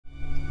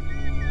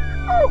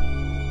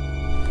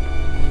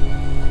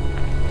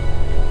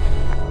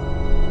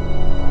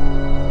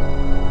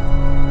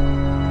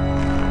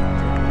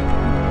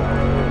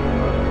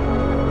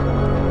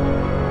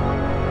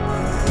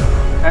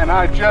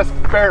and I just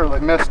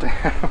barely missed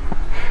him.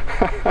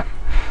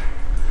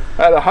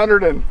 At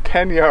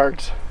 110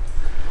 yards.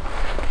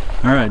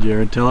 All right,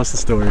 Jared, tell us the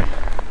story.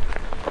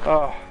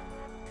 Oh.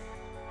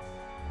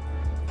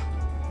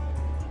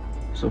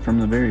 So from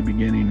the very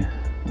beginning,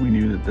 we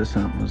knew that this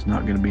hunt was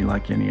not going to be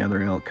like any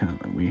other elk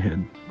hunt that we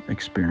had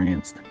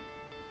experienced.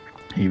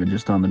 Even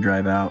just on the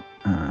drive out,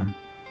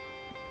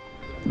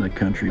 the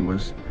country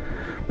was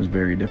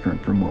very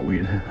different from what we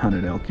had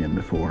hunted elk in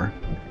before.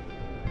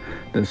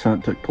 This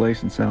hunt took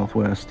place in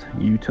southwest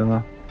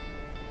Utah,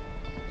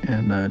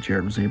 and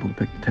Jared was able to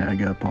pick the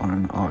tag up on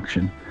an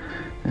auction,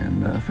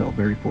 and felt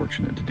very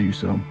fortunate to do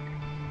so.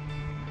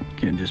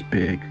 Again, just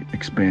big,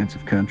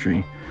 expansive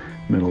country,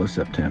 middle of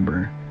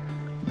September.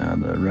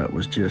 The rut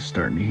was just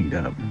starting to heat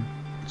up,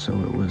 so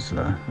it was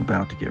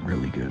about to get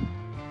really good.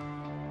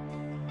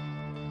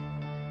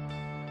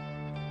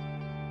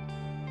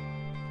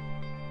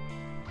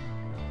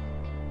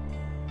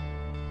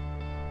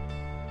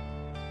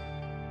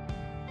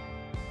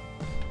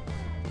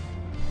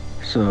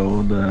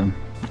 So the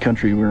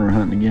country we were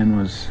hunting again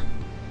was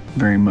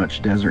very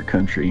much desert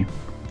country.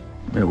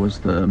 It was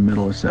the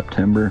middle of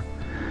September,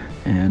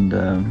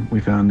 and we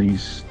found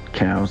these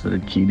cows that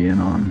had keyed in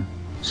on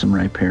some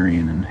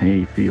riparian and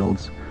hay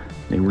fields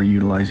they were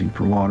utilizing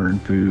for water and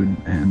food,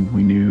 and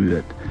we knew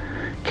that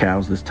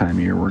cows this time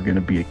of year were going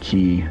to be a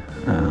key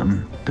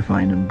to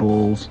finding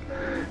bulls.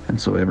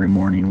 And so every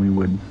morning we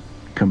would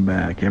come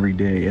back, every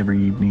day, every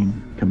evening,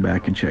 come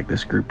back and check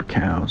this group of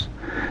cows.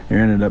 There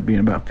ended up being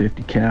about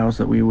 50 cows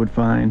that we would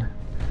find.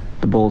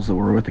 The bulls that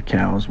were with the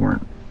cows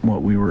weren't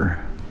what we were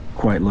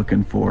quite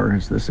looking for,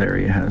 as this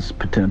area has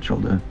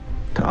potential to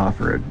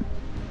offer a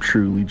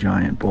truly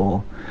giant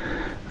bull.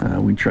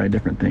 We tried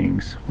different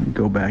things. We'd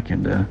go back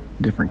into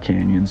different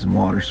canyons and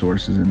water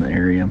sources in the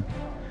area.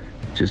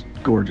 Just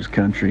gorgeous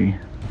country,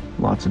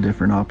 lots of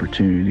different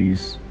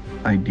opportunities,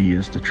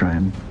 ideas to try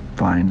and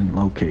find and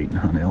locate and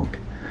hunt elk.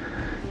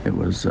 It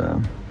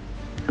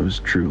was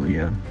truly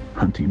a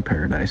hunting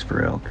paradise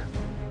for elk.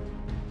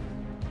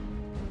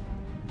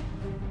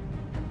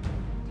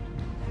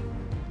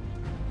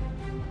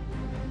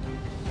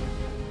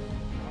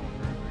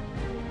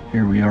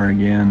 Here we are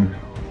again,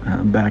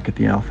 back at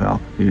the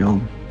alfalfa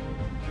field,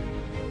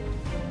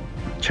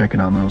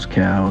 checking on those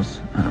cows.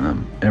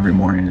 Every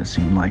morning it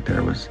seemed like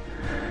there was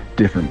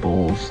different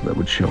bulls that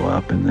would show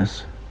up in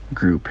this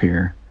group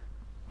here.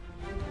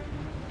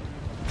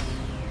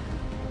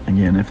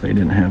 Again, if they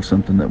didn't have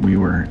something that we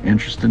were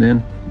interested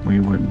in,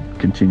 we would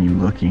continue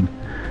looking,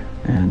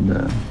 and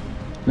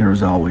there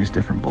was always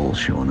different bulls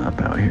showing up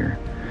out here,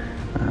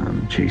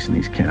 chasing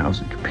these cows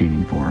and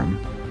competing for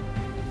them.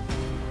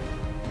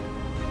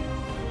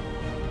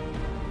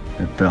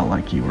 It felt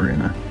like you were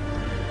in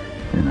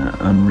an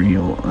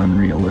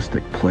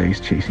unrealistic place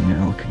chasing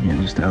elk,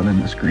 again, just out in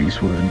this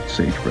greasewood,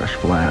 sagebrush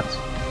flats.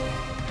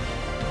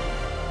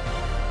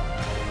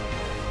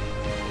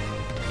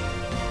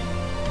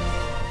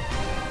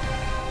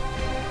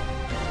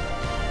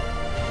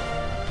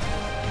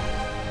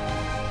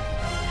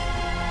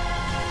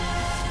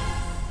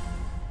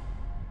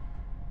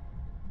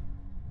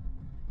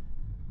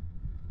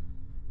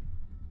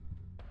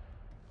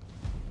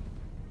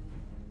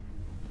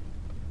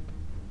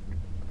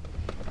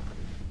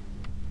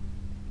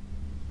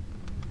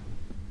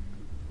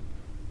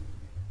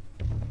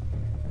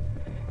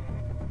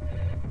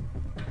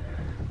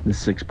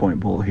 This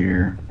 6-point bull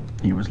here,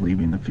 he was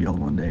leaving the field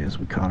one day as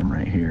we caught him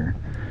right here.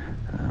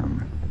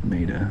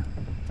 Made a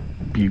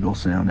bugle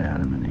sound at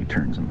him, and he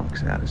turns and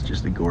looks at us.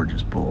 Just a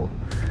gorgeous bull.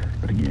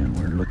 But again,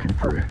 we're looking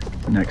for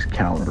next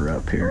caliber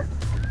up here.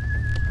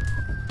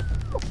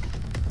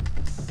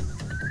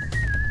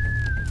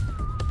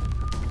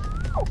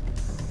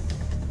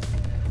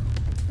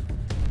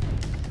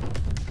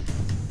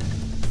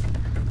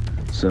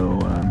 So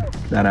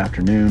that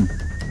afternoon,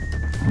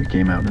 we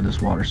came out to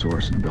this water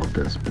source and built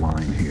this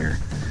blind here.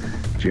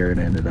 Jared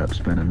ended up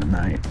spending the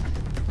night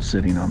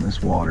sitting on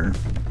this water.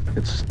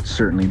 It's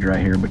certainly dry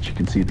here, but you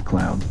can see the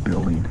clouds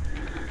building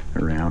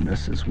around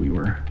us as we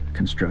were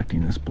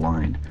constructing this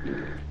blind.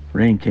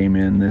 Rain came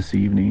in this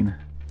evening.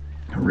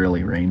 It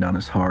really rained on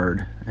us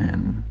hard,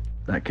 and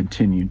that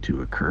continued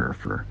to occur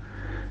for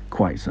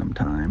quite some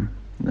time.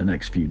 The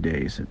next few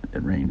days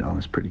it rained on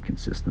us pretty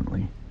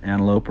consistently.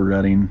 Antelope are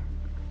rutting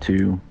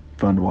too.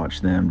 Fun to watch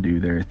them do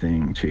their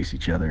thing, chase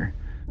each other.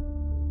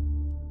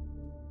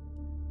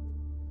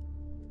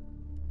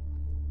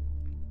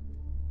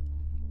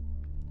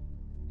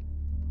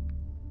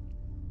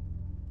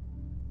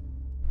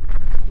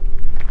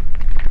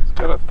 He's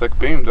got a thick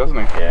beam, doesn't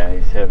he? Yeah,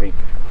 he's heavy.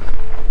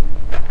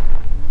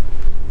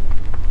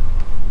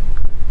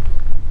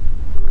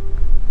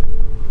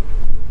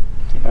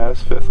 Yeah,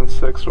 his 5th and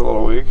 6th are a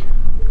little weak.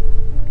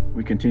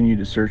 We continued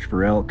to search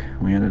for elk.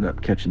 We ended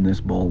up catching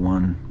this bull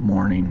one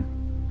morning,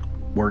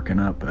 working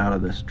up out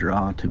of this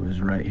draw to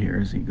his right here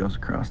as he goes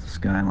across the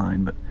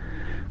skyline. But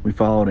we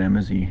followed him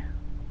as he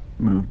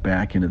moved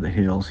back into the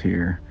hills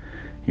here.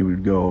 He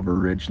would go over a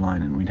ridge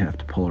line, and we'd have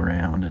to pull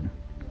around and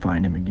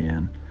find him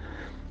again.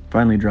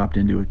 Finally dropped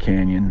into a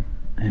canyon,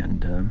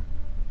 and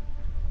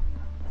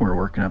we're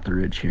working up the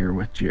ridge here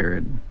with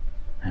Jared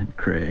and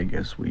Craig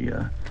as we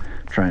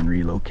try and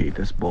relocate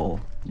this bull.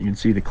 You can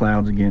see the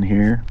clouds again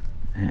here,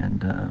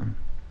 and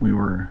we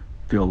were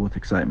filled with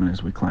excitement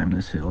as we climbed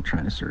this hill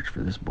trying to search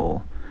for this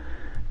bull.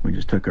 We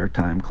just took our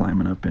time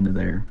climbing up into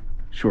there.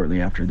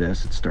 Shortly after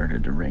this, it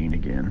started to rain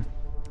again.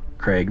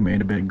 Craig made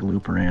a big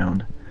loop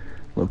around,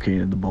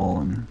 located the bull,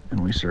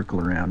 and we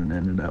circled around and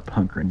ended up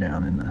hunkering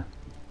down in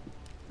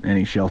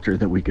any shelter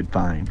that we could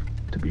find,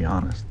 to be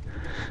honest,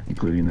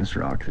 including this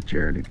rock that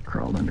Jared had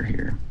crawled under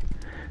here.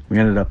 We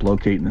ended up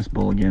locating this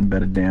bull again,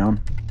 bedded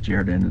down.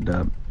 Jared ended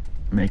up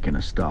making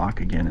a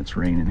stalk. Again, it's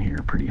raining here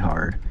pretty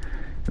hard.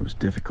 It was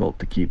difficult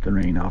to keep the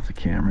rain off the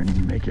camera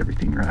and make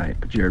everything right,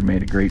 but Jared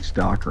made a great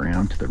stalk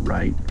around to the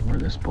right where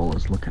this bull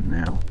is looking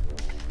now.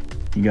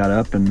 He got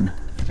up and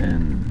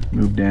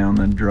moved down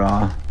the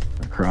draw,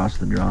 across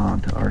the draw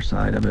onto our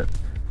side of it,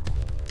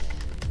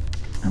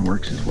 and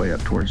works his way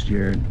up towards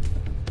Jared.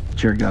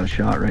 Jared got a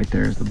shot right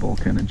there as the bull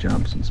kind of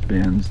jumps and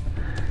spins,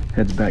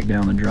 heads back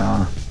down the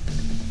draw,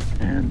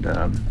 and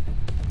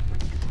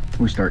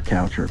we start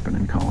cow chirping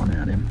and calling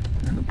at him,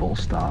 and the bull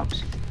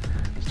stops,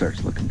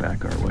 starts looking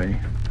back our way.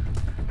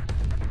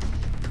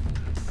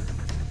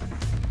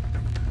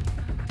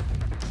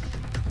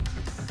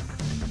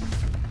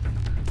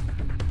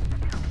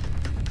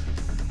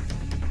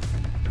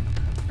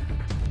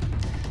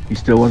 He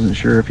still wasn't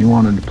sure if he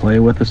wanted to play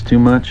with us too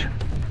much,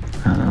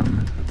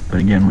 but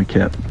again, we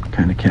kept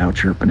kind of cow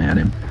chirping at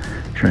him,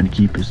 trying to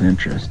keep his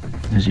interest.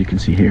 As you can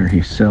see here,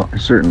 he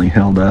certainly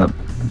held up.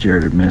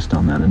 Jared had missed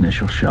on that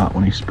initial shot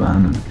when he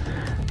spun, and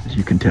as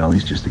you can tell,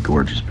 he's just a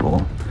gorgeous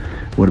bull.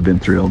 Would have been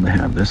thrilled to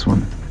have this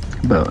one,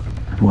 but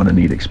what a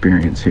neat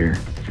experience here.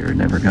 Jared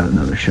never got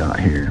another shot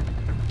here.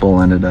 Bull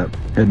ended up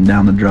heading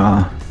down the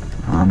draw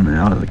on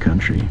out of the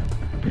country.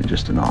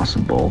 Just an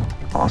awesome bull,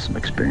 awesome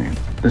experience.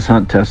 This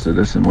hunt tested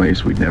us in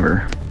ways we'd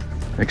never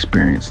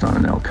experienced on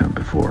an elk hunt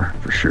before,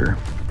 for sure.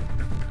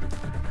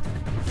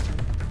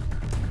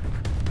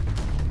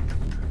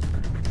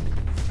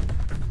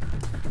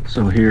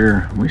 So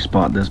here we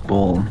spot this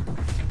bull,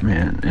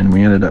 man, and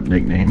we ended up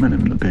nicknaming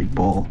him the Big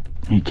Bull.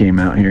 He came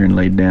out here and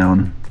laid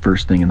down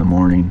first thing in the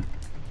morning.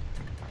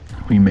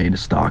 We made a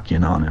stalk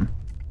in on him.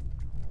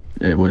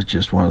 It was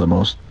just one of the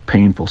most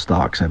painful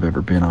stalks I've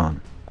ever been on.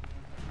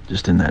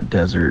 Just in that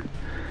desert,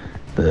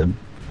 the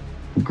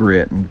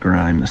grit and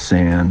grime, the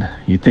sand.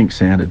 You'd think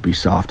sand would be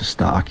soft to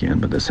stalk in,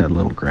 but this had a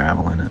little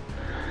gravel in it.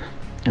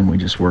 And we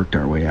just worked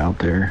our way out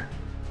there.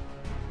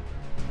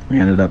 We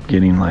ended up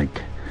getting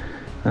like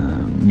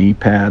knee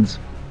pads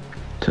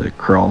to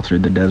crawl through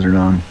the desert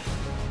on,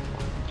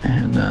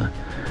 and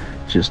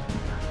just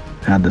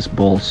had this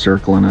bull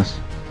circling us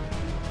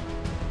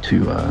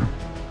to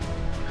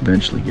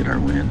eventually get our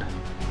wind.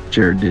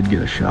 Jared did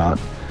get a shot,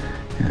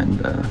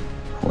 and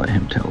I'll let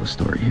him tell the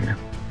story here.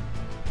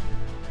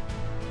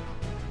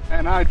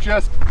 And I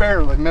just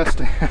barely missed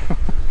him.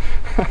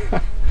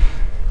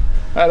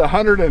 At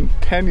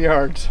 110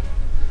 yards.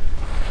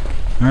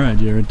 All right,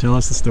 Jared, tell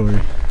us the story.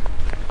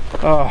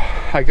 Oh,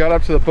 I got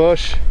up to the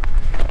bush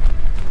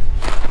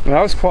and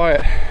I was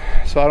quiet,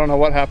 so I don't know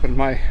what happened.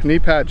 My knee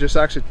pad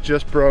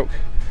just broke,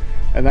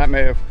 and that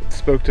may have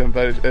spooked him,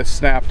 but it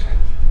snapped.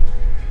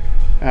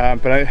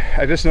 But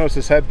I just noticed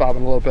his head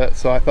bobbing a little bit,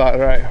 so I thought,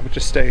 all right, I would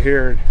just stay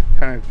here and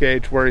kind of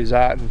gauge where he's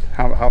at and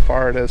how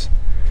far it is.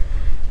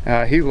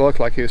 He looked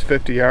like he was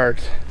 50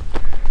 yards,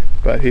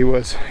 but he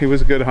was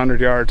a good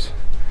 100 yards.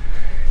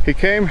 He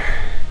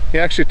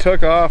actually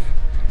took off,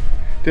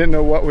 didn't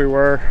know what we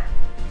were.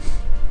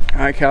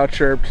 I cow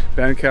chirped,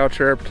 Ben cow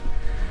chirped,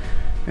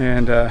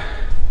 and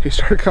he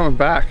started coming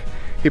back.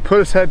 He put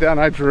his head down,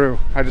 I drew.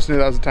 I just knew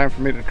that was the time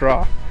for me to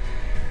draw.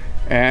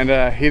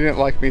 And he didn't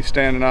like me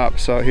standing up,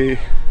 so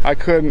I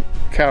couldn't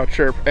cow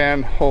chirp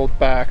and hold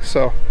back,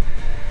 so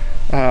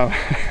I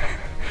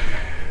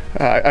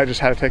just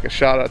had to take a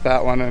shot at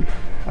that one, and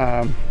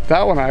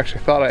that one I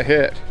actually thought I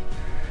hit,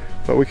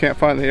 but we can't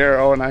find the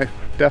arrow, and I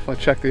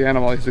definitely checked the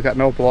animal. He's got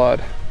no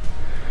blood.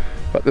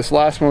 But this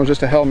last one was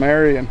just a Hail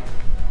Mary, and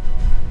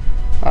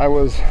I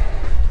would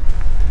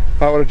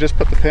have just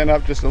put the pin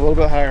up just a little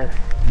bit higher.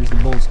 There's the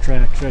bull's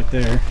tracks right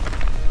there.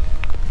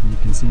 You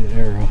can see the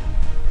arrow.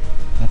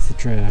 That's the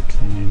tracks.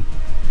 I mean,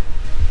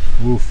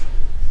 woof.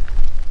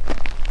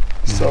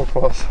 So Yeah.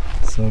 close.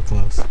 So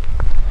close.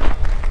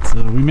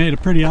 So we made a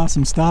pretty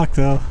awesome stalk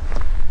though.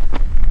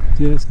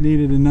 Just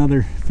needed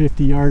another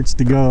 50 yards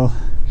to go.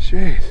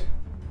 Jeez.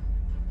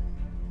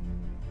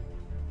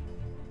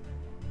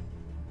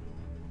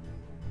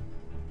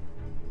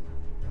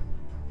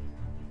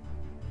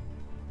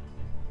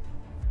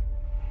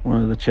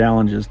 One of the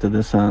challenges to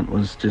this hunt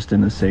was just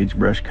in the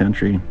sagebrush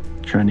country,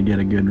 trying to get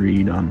a good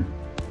read on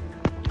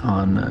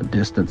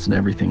distance and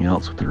everything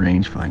else with the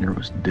rangefinder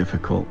was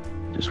difficult,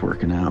 just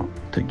working out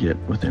to get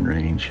within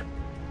range.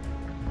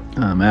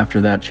 After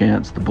that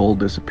chance, the bull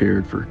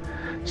disappeared for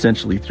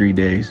essentially 3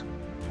 days.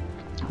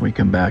 We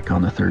come back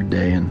on the third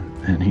day, and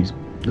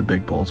the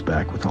big bull's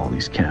back with all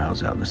these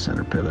cows out in the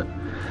center pivot.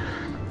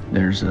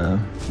 There's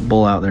a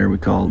bull out there we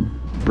called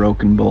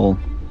Broken Bull.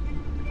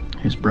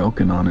 He's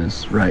broken on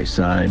his right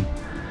side.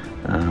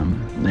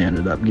 They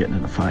ended up getting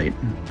in a fight,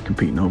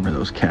 competing over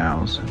those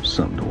cows. It was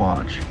something to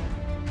watch.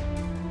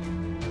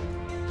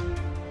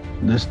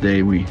 This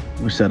day we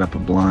set up a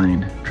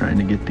blind, trying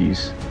to get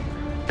these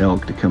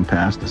elk to come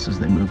past us as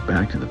they moved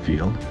back to the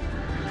field.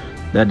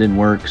 That didn't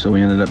work, so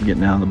we ended up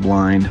getting out of the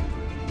blind.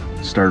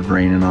 It started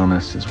raining on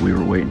us as we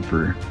were waiting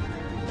for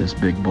this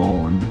big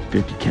bull and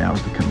 50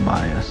 cows to come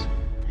by us.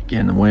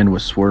 Again, the wind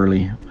was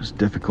swirly. It was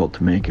difficult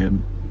to make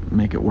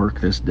it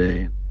work this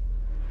day.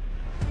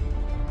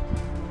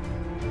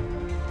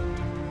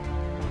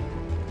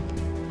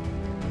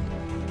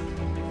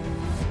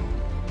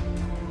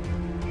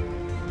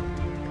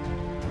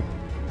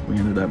 We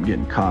ended up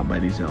getting caught by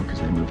these elk as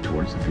they moved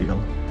towards the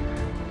field.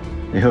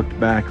 They hooked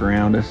back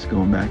around us,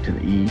 going back to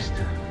the east,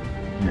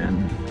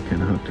 and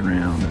kind of hooked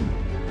around.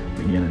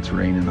 And again, it's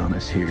raining on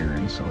us here,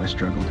 and so I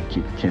struggled to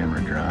keep the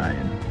camera dry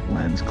and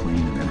lens clean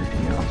and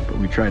everything else. But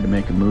we tried to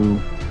make a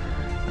move.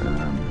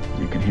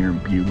 You can hear them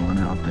bugling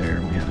out there.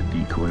 We had a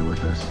decoy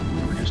with us,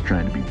 and we were just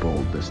trying to be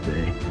bold this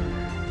day.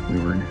 We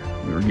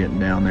were getting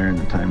down there in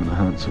the time of the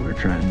hunt, so we were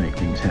trying to make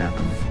things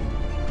happen.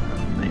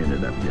 They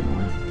ended up getting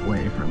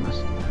away from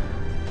us.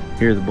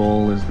 Here the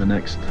bull is the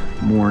next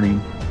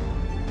morning.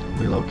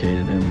 We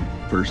located him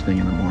first thing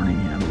in the morning.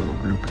 He had a little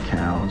group of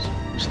cows.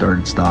 We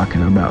started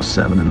stalking at about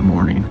 7 in the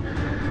morning.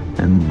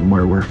 And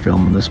where we're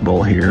filming this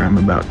bull here, I'm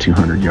about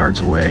 200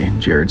 yards away.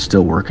 Jared's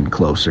still working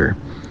closer.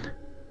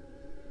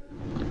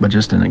 But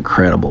just an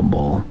incredible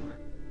bull.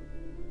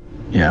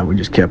 Yeah, we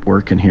just kept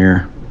working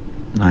here.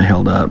 I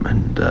held up,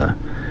 and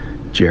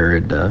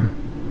Jared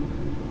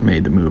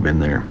made the move in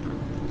there.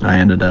 I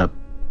ended up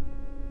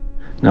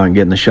not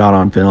getting the shot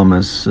on film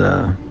as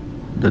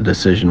the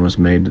decision was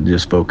made to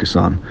just focus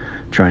on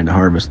trying to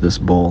harvest this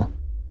bull.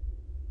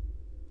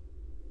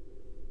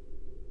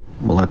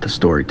 We'll let the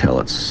story tell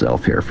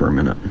itself here for a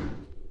minute.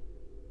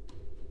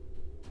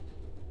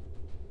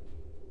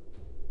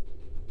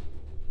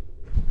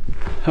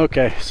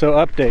 Okay, so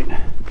update.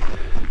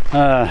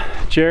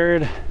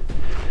 Jared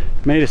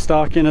made a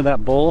stalk into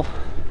that bull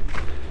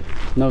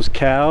and those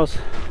cows.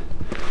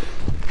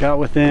 Got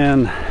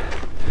within,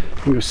 I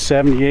think it was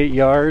 78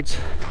 yards.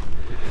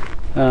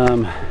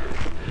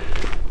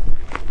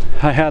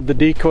 I had the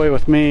decoy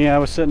with me. I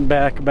was sitting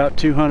back about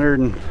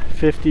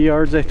 250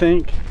 yards, I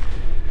think.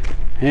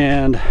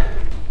 And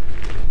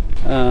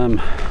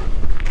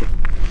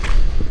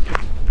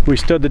we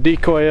stood the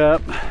decoy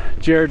up.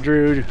 Jared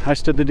drew, I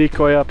stood the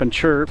decoy up and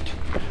chirped.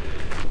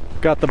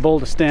 Got the bull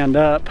to stand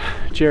up.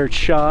 Jared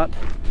shot.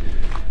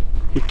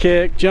 He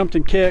kicked, jumped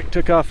and kicked,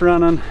 took off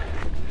running.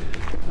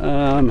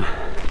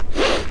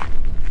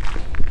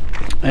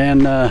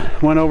 And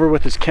went over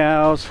with his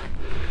cows.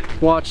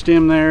 Watched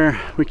him there.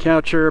 We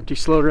cow chirped. He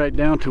slowed right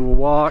down to a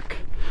walk.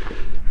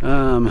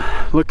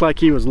 Looked like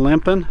he was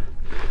limping.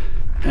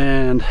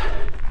 And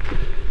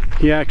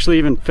he actually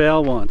even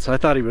fell once. I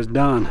thought he was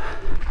done.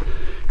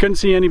 Couldn't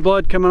see any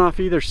blood coming off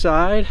either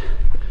side.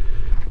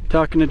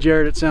 Talking to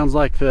Jared, it sounds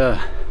like the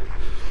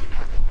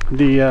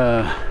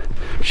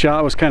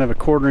shot was kind of a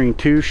quartering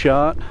two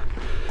shot.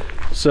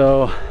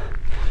 So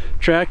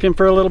tracked him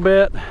for a little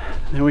bit,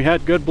 and we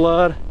had good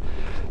blood.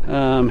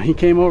 He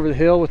came over the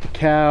hill with the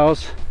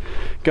cows,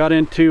 got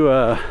into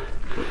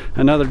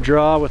another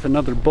draw with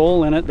another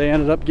bull in it. They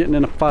ended up getting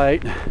in a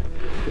fight,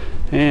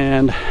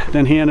 and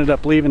then he ended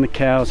up leaving the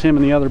cows. Him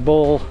and the other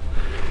bull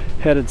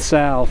headed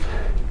south.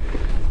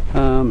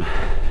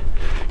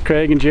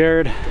 Craig and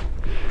Jared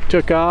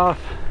took off.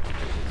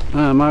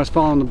 I was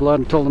following the blood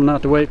and told them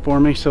not to wait for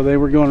me, so they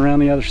were going around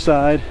the other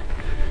side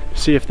to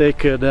see if they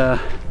could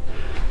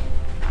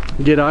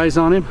get eyes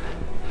on him.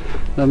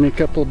 Left me a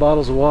couple of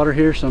bottles of water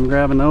here, so I'm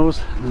grabbing those,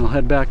 and I'll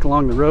head back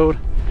along the road,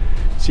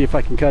 see if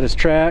I can cut his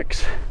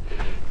tracks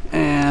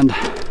and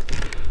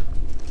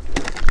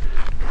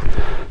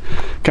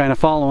kind of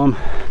follow him,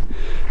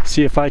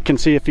 see if I can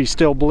see if he's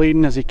still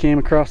bleeding as he came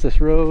across this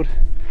road,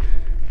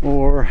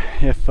 or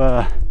if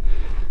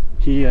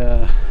he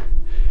is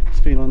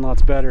feeling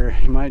lots better.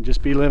 He might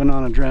just be living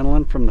on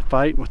adrenaline from the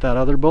fight with that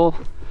other bull.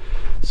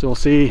 So we'll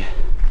see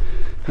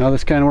how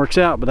this kind of works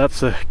out, but that's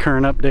the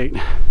current update.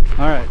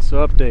 All right,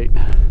 so update.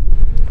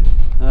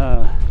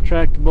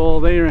 Tracked the bull.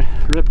 They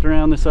ripped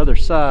around this other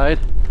side.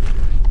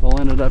 Bull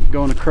ended up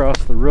going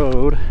across the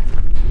road.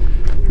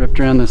 Ripped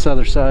around this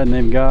other side, and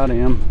they've got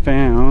him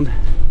found.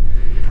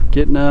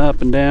 Getting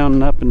up and down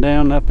and up and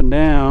down and up and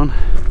down,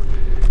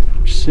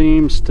 which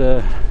seems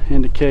to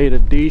indicate a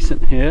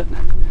decent hit.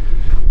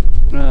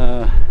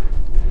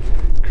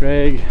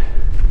 Craig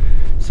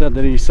said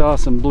that he saw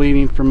some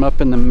bleeding from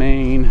up in the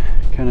mane,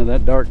 kind of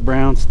that dark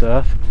brown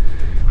stuff,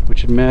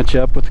 which would match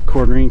up with the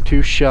quartering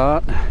two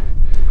shot.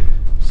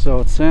 So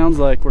it sounds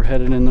like we're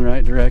headed in the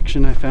right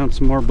direction. I found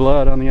some more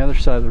blood on the other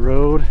side of the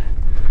road,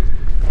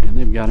 and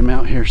they've got him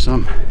out here, so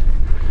I'm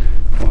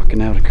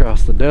walking out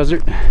across the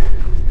desert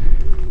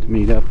to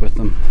meet up with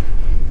them.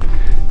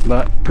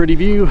 But pretty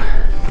view.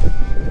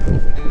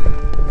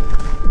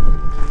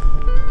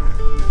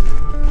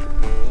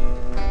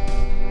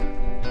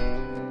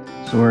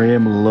 So we were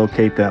able to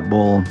locate that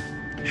bull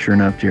Sure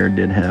enough, Jared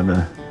did have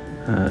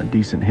a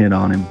decent hit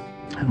on him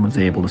and was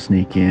able to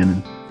sneak in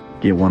and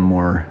get one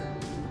more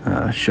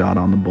shot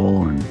on the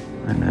bull, and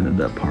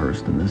ended up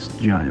harvesting this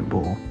giant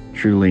bull.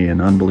 Truly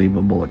an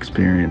unbelievable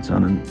experience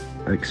on an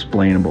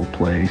unexplainable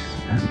place,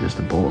 and just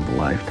a bull of a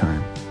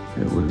lifetime.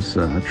 It was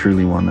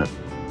truly one that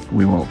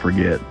we won't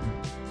forget.